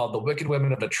book called The Wicked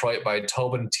Women of Detroit by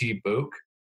Tobin T. Book.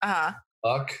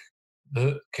 Buck.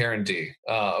 Karen D.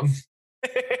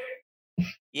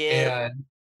 Yeah. And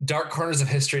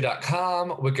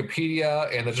darkcornersofhistory.com,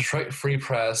 Wikipedia, and the Detroit Free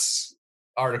Press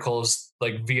articles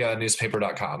like via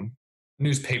newspapers.com.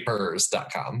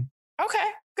 Okay,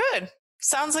 good.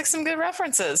 Sounds like some good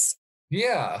references.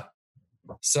 Yeah.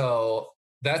 So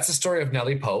that's the story of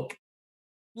Nellie Pope.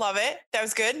 Love it. That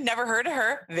was good. Never heard of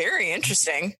her. Very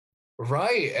interesting.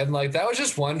 Right. And like that was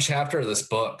just one chapter of this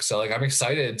book. So like I'm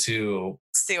excited to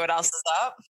see what else is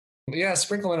up. Yeah,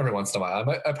 sprinkle in every once in a while.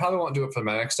 I probably won't do it for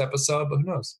my next episode, but who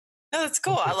knows? No, that's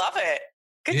cool. I love it.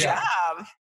 Good job.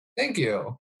 Thank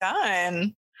you.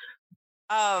 Done.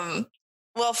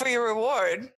 Well, for your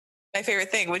reward, my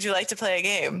favorite thing, would you like to play a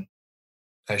game?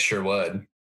 I sure would.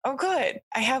 Oh, good.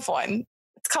 I have one.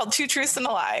 It's called Two Truths and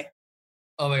a Lie.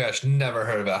 Oh my gosh, never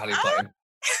heard about. How do you play?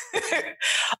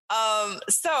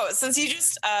 So since you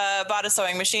just bought a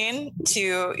sewing machine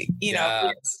to, you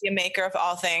know, be a maker of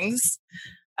all things,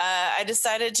 I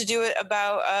decided to do it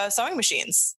about sewing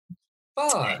machines.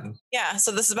 Fun. Yeah.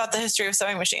 So this is about the history of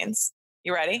sewing machines.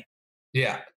 You ready?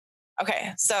 Yeah.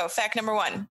 Okay. So fact number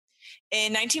 1.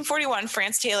 In 1941,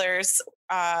 France tailors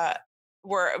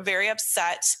were very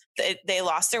upset that they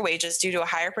lost their wages due to a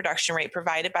higher production rate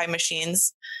provided by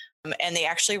machines, and they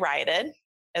actually rioted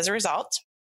as a result.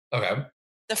 Okay.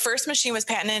 The first machine was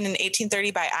patented in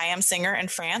 1830 by I.M. Singer in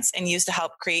France and used to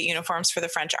help create uniforms for the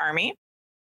French army.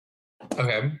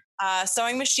 Okay.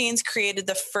 Sewing machines created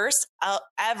the first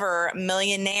ever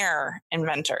millionaire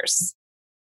inventors.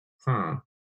 I'm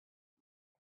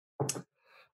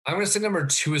going to say number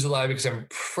 2 is a lie because I'm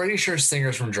pretty sure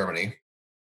Singer's from Germany.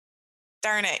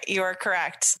 Darn it, you are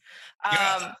correct.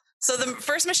 So the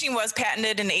first machine was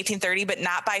patented in 1830, but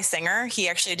not by Singer. He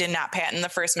actually did not patent the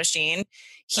first machine.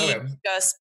 He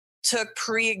just took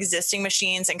pre-existing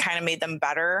machines and kind of made them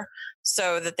better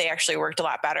so that they actually worked a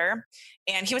lot better.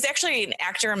 And he was actually an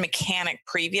actor and mechanic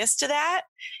previous to that.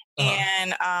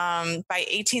 And by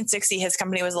 1860, his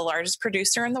company was the largest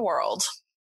producer in the world.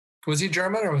 Was he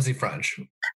German or was he French?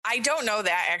 I don't know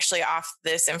that actually off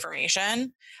this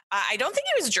information. I don't think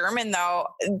he was German though,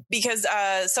 because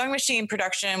sewing machine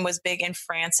production was big in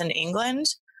France and England.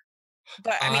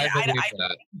 But I mean, I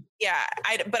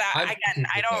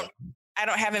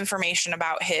don't have information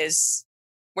about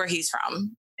where he's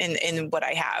from in what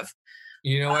I have.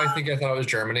 You know, I think I thought it was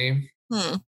Germany.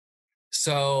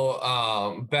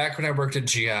 So back when I worked at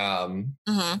GM,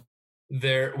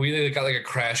 we got like a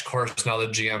crash course in all the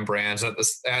GM brands. At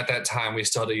that time, we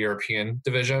still had a European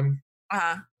division.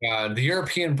 And the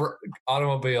European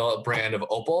automobile brand of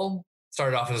Opel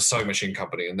started off as a sewing machine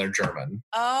company, and they're German.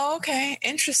 Oh, okay.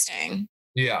 Interesting.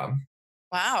 Yeah.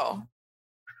 Wow.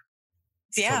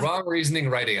 Yeah. So wrong reasoning,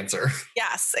 right answer.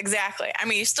 Yes, exactly. I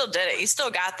mean, you still did it. You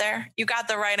still got there. You got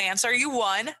the right answer. You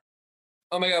won.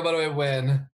 Oh my God, what do I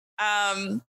win?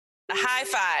 A high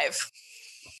five.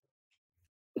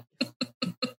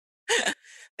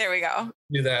 There we go.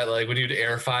 Do that like when you did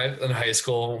air five in high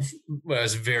school. It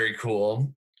was very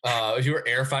cool. If you were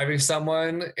air fiving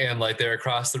someone and like they're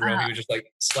across the room, you would just like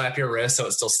slap your wrist so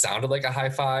it still sounded like a high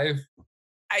five.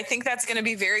 I think that's going to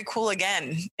be very cool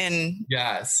again in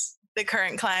the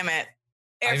current climate.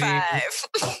 Air five.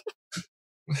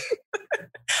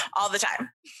 All the time.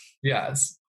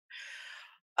 Yes.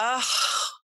 Well,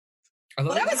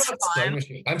 that was fun.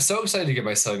 I'm so excited to get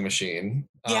my sewing machine.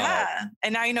 Yeah.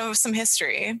 And now you know some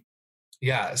history.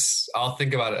 Yes. I'll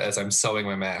think about it as I'm sewing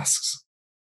my masks.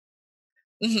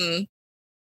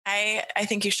 I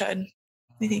think you should.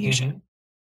 I think you should.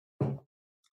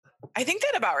 I think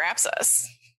that about wraps us.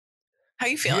 How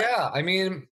you feeling? Yeah. I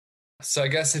mean, so I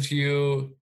guess if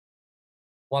you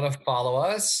want to follow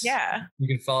us, you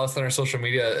can follow us on our social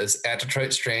media is at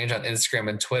Detroit Strange on Instagram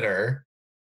and Twitter.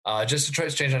 Just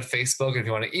Detroit Strange on Facebook. And if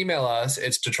you want to email us,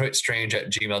 it's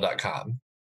DetroitStrange@gmail.com.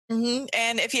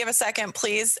 And if you have a second,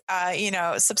 please,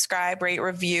 subscribe, rate,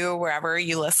 review wherever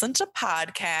you listen to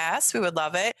podcasts. We would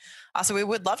love it. Also, we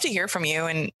would love to hear from you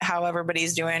and how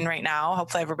everybody's doing right now.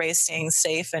 Hopefully everybody's staying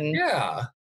safe and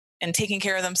taking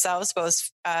care of themselves, both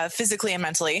physically and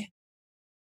mentally.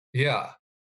 Yeah.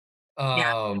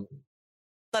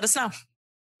 Let us know.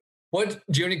 Do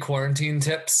you have any quarantine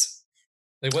tips?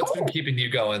 Like, what's been keeping you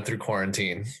going through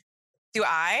quarantine? Do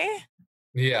I?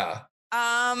 Yeah.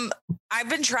 I've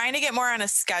been trying to get more on a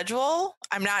schedule.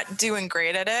 I'm not doing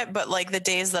great at it, but like the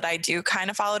days that I do kind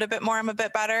of follow it a bit more, I'm a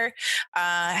bit better.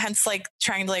 Hence like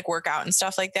trying to like work out and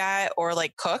stuff like that, or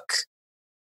like cook.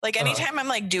 Like anytime I'm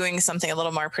like doing something a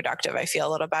little more productive, I feel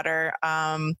a little better.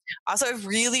 Also, I've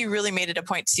really, really made it a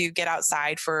point to get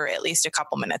outside for at least a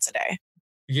couple minutes a day.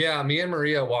 Yeah, me and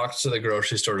Maria walked to the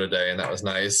grocery store today, and that was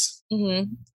nice.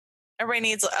 Everybody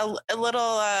needs a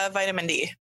little vitamin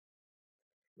D.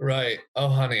 Right. Oh,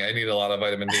 honey, I need a lot of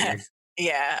vitamin D.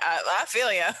 Yeah, I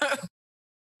feel you.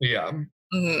 Yeah.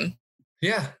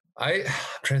 Yeah. I'm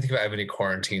trying to think if I have any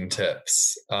quarantine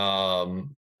tips.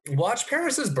 Watch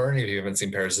Paris is Burning if you haven't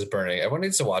seen Paris is Burning. Everyone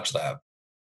needs to watch that.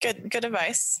 Good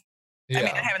advice. Yeah. I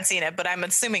mean, I haven't seen it, but I'm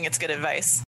assuming it's good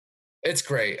advice. It's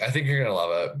great. I think you're going to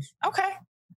love it. Okay.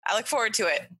 I look forward to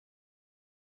it.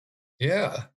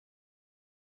 Yeah.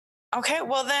 Okay.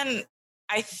 Well, then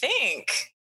I think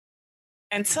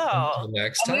until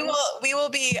next time, we will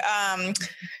be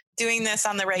doing this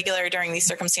on the regular during these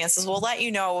circumstances. We'll let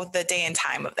you know the day and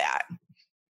time of that.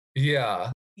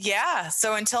 Yeah. Yeah.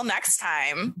 So until next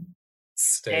time,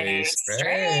 Stay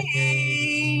strange.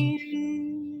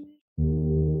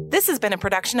 This has been a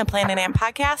production of Planet Amp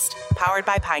Podcast, powered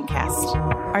by Pinecast.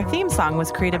 Our theme song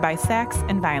was created by Sax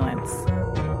and Violence.